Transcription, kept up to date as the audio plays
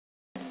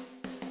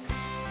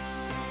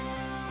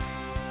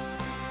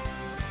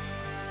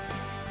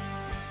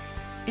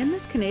In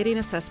this Canadian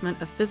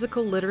Assessment of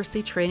Physical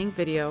Literacy training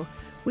video,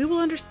 we will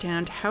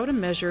understand how to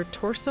measure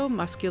torso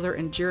muscular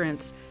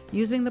endurance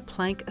using the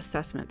plank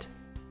assessment.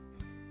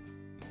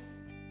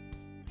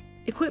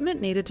 Equipment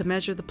needed to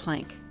measure the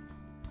plank: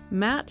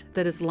 mat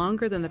that is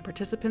longer than the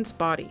participant's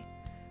body,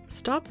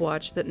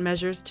 stopwatch that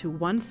measures to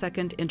 1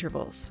 second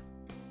intervals.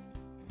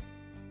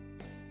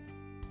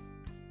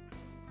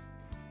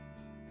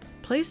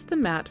 Place the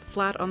mat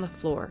flat on the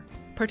floor.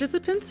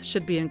 Participants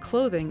should be in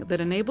clothing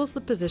that enables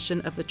the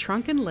position of the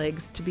trunk and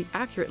legs to be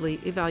accurately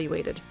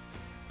evaluated.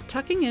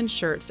 Tucking in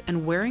shirts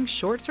and wearing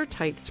shorts or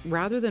tights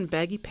rather than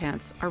baggy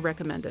pants are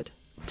recommended.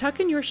 Tuck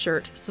in your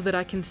shirt so that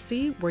I can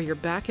see where your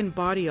back and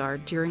body are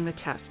during the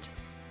test.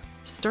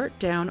 Start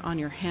down on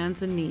your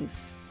hands and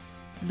knees.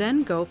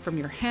 Then go from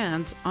your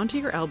hands onto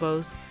your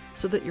elbows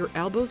so that your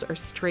elbows are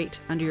straight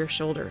under your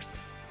shoulders.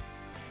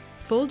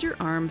 Fold your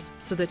arms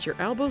so that your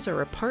elbows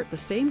are apart the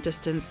same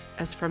distance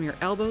as from your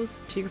elbows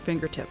to your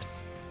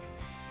fingertips.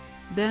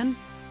 Then,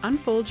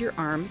 unfold your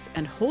arms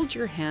and hold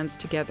your hands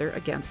together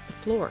against the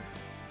floor.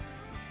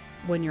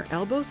 When your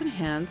elbows and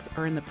hands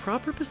are in the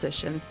proper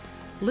position,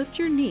 lift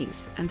your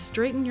knees and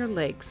straighten your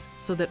legs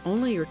so that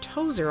only your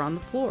toes are on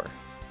the floor.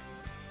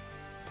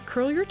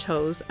 Curl your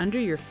toes under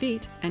your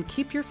feet and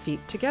keep your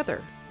feet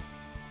together.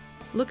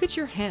 Look at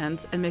your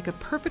hands and make a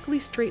perfectly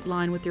straight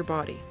line with your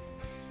body.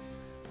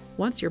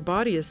 Once your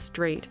body is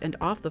straight and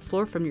off the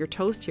floor from your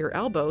toes to your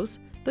elbows,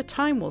 the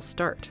time will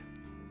start.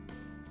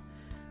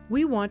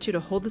 We want you to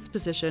hold this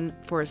position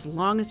for as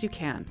long as you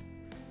can.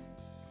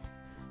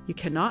 You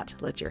cannot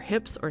let your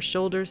hips or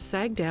shoulders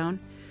sag down,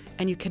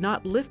 and you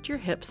cannot lift your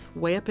hips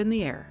way up in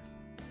the air.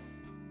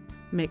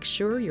 Make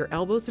sure your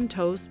elbows and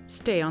toes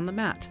stay on the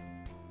mat.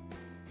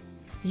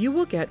 You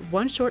will get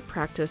one short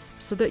practice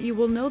so that you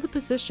will know the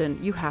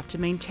position you have to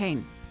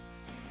maintain.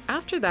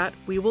 After that,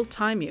 we will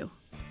time you.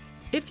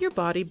 If your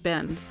body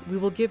bends, we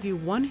will give you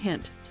one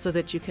hint so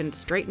that you can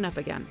straighten up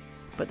again.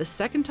 But the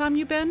second time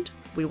you bend,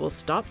 we will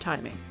stop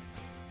timing.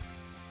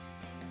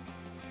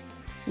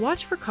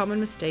 Watch for common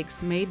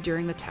mistakes made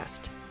during the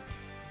test.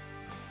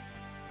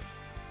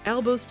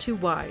 Elbows too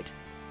wide.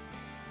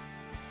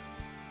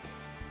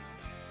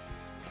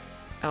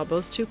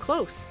 Elbows too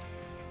close.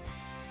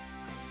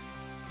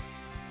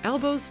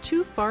 Elbows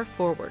too far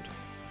forward.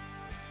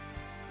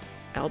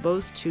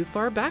 Elbows too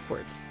far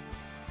backwards.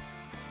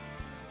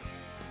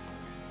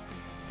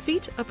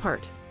 Feet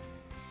apart.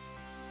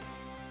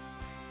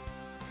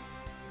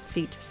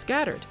 Feet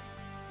scattered.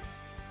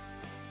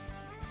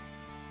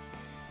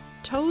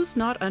 Toes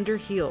not under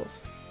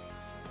heels.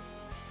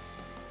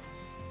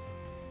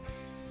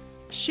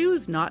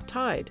 Shoes not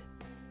tied.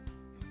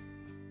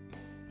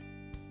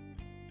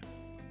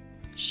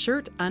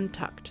 Shirt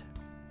untucked.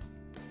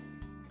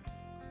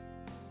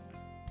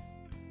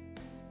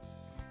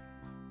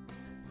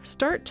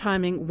 Start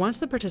timing once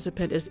the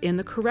participant is in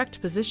the correct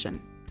position.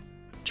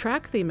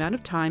 Track the amount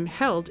of time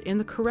held in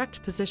the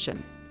correct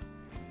position.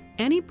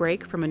 Any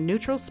break from a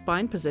neutral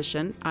spine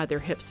position, either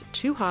hips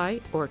too high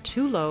or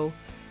too low,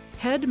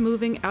 head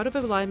moving out of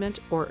alignment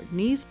or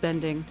knees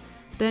bending,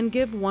 then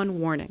give one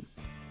warning.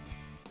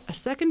 A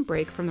second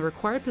break from the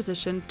required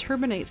position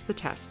terminates the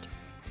test.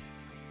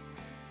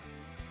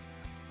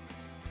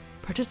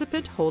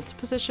 Participant holds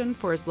position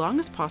for as long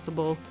as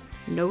possible,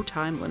 no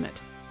time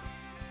limit.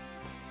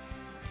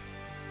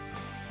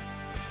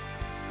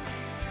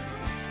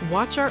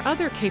 Watch our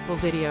other CAPL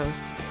videos.